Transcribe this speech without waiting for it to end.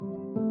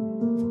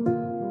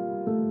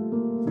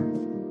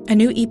A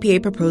new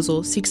EPA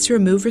proposal seeks to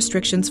remove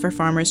restrictions for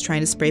farmers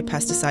trying to spray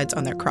pesticides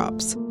on their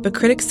crops, but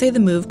critics say the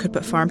move could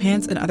put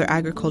farmhands and other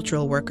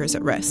agricultural workers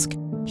at risk.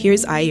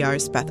 Here's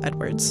IER's Beth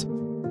Edwards.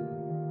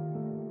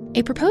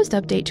 A proposed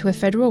update to a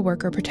federal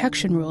worker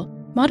protection rule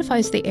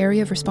modifies the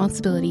area of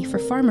responsibility for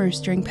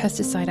farmers during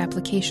pesticide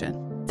application.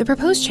 The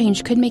proposed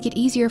change could make it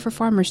easier for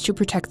farmers to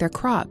protect their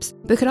crops,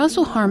 but could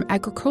also harm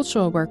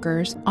agricultural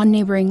workers on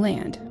neighboring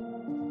land.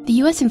 The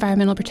U.S.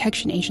 Environmental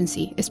Protection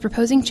Agency is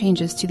proposing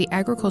changes to the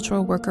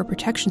Agricultural Worker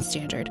Protection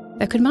Standard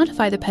that could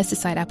modify the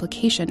pesticide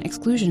application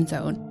exclusion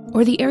zone,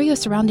 or the area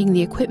surrounding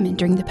the equipment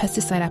during the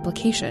pesticide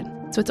application,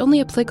 so it's only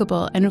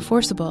applicable and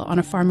enforceable on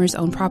a farmer's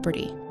own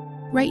property.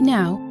 Right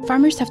now,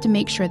 farmers have to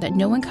make sure that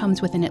no one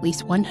comes within at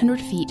least 100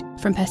 feet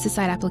from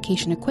pesticide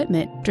application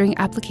equipment during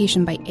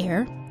application by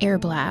air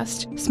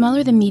blast,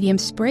 smaller than medium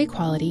spray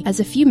quality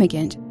as a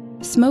fumigant,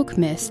 smoke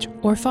mist,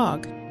 or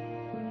fog.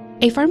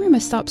 A farmer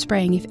must stop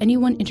spraying if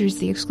anyone enters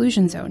the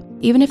exclusion zone,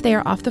 even if they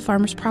are off the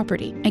farmer's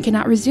property, and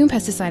cannot resume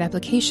pesticide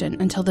application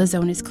until the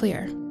zone is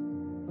clear.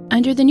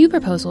 Under the new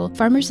proposal,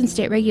 farmers and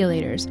state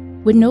regulators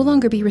would no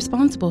longer be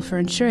responsible for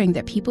ensuring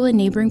that people in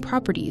neighboring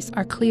properties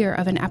are clear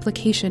of an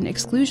application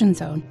exclusion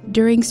zone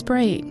during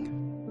spraying.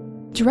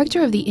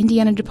 Director of the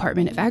Indiana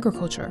Department of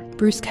Agriculture,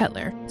 Bruce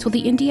Kettler, told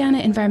the Indiana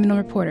Environmental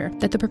Reporter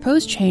that the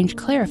proposed change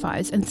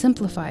clarifies and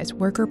simplifies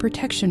worker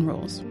protection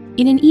rules.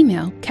 In an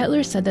email,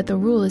 Kettler said that the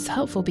rule is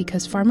helpful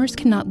because farmers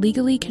cannot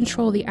legally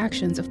control the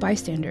actions of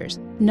bystanders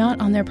not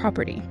on their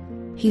property.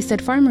 He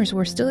said farmers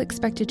were still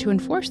expected to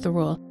enforce the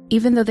rule,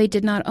 even though they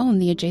did not own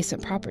the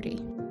adjacent property.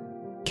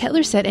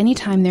 Kettler said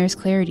anytime there is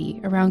clarity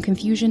around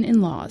confusion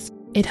in laws,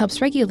 it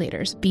helps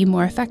regulators be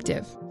more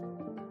effective.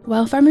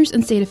 While farmers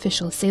and state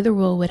officials say the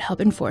rule would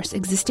help enforce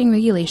existing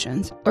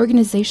regulations,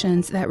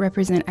 organizations that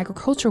represent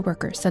agriculture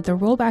workers said the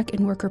rollback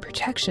in worker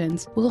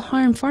protections will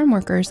harm farm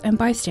workers and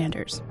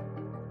bystanders.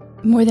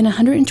 More than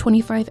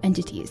 125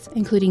 entities,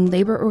 including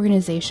labor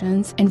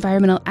organizations,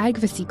 environmental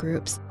advocacy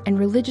groups, and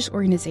religious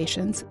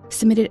organizations,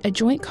 submitted a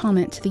joint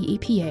comment to the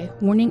EPA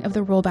warning of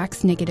the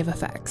rollback's negative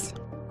effects.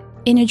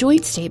 In a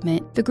joint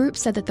statement, the group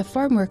said that the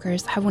farm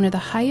workers have one of the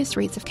highest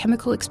rates of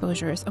chemical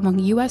exposures among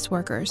U.S.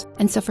 workers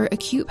and suffer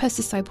acute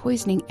pesticide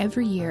poisoning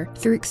every year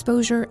through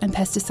exposure and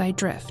pesticide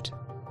drift.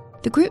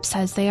 The group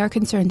says they are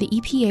concerned the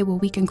EPA will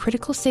weaken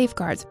critical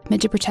safeguards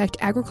meant to protect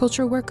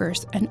agriculture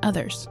workers and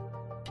others.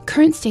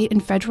 Current state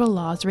and federal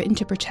laws written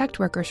to protect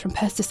workers from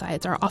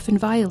pesticides are often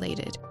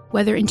violated,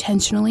 whether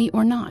intentionally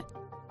or not.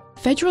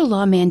 Federal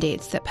law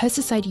mandates that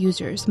pesticide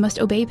users must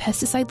obey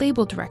pesticide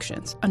label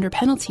directions under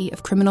penalty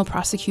of criminal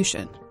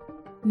prosecution.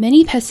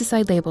 Many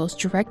pesticide labels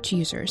direct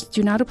users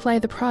do not apply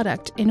the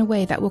product in a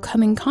way that will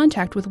come in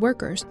contact with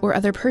workers or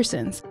other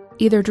persons,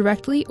 either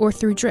directly or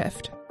through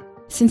drift.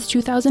 Since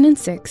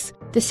 2006,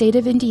 the state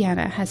of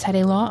Indiana has had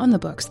a law on the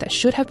books that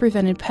should have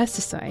prevented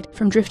pesticide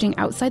from drifting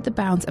outside the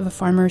bounds of a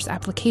farmer's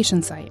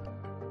application site.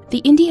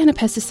 The Indiana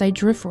pesticide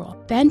drift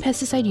rule banned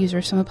pesticide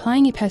users from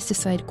applying a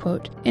pesticide,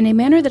 quote, in a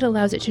manner that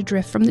allows it to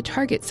drift from the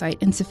target site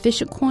in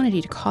sufficient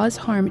quantity to cause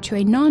harm to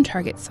a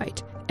non-target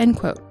site, end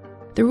quote.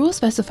 The rule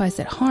specifies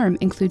that harm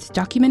includes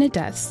documented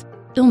deaths,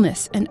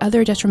 illness, and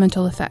other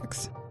detrimental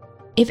effects.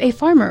 If a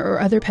farmer or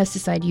other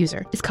pesticide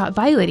user is caught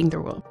violating the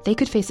rule, they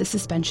could face a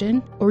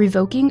suspension or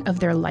revoking of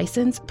their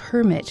license,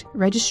 permit,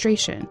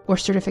 registration, or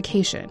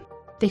certification.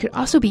 They could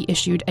also be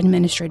issued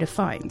administrative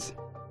fines.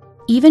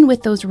 Even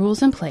with those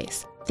rules in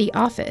place, the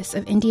Office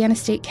of Indiana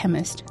State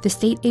Chemist, the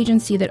state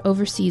agency that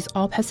oversees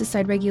all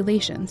pesticide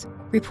regulations,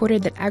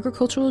 reported that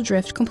agricultural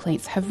drift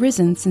complaints have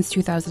risen since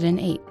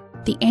 2008.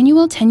 The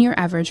annual 10-year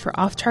average for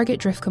off-target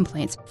drift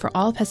complaints for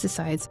all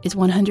pesticides is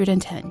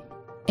 110.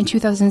 In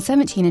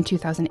 2017 and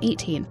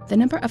 2018, the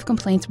number of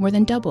complaints more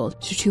than doubled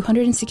to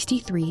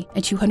 263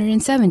 and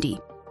 270,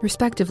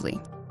 respectively.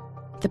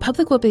 The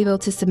public will be able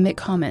to submit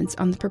comments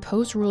on the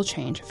proposed rule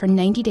change for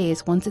 90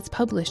 days once it's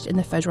published in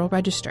the Federal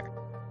Register.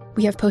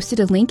 We have posted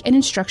a link and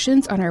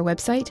instructions on our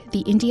website,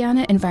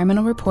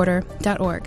 theindianaenvironmentalreporter.org.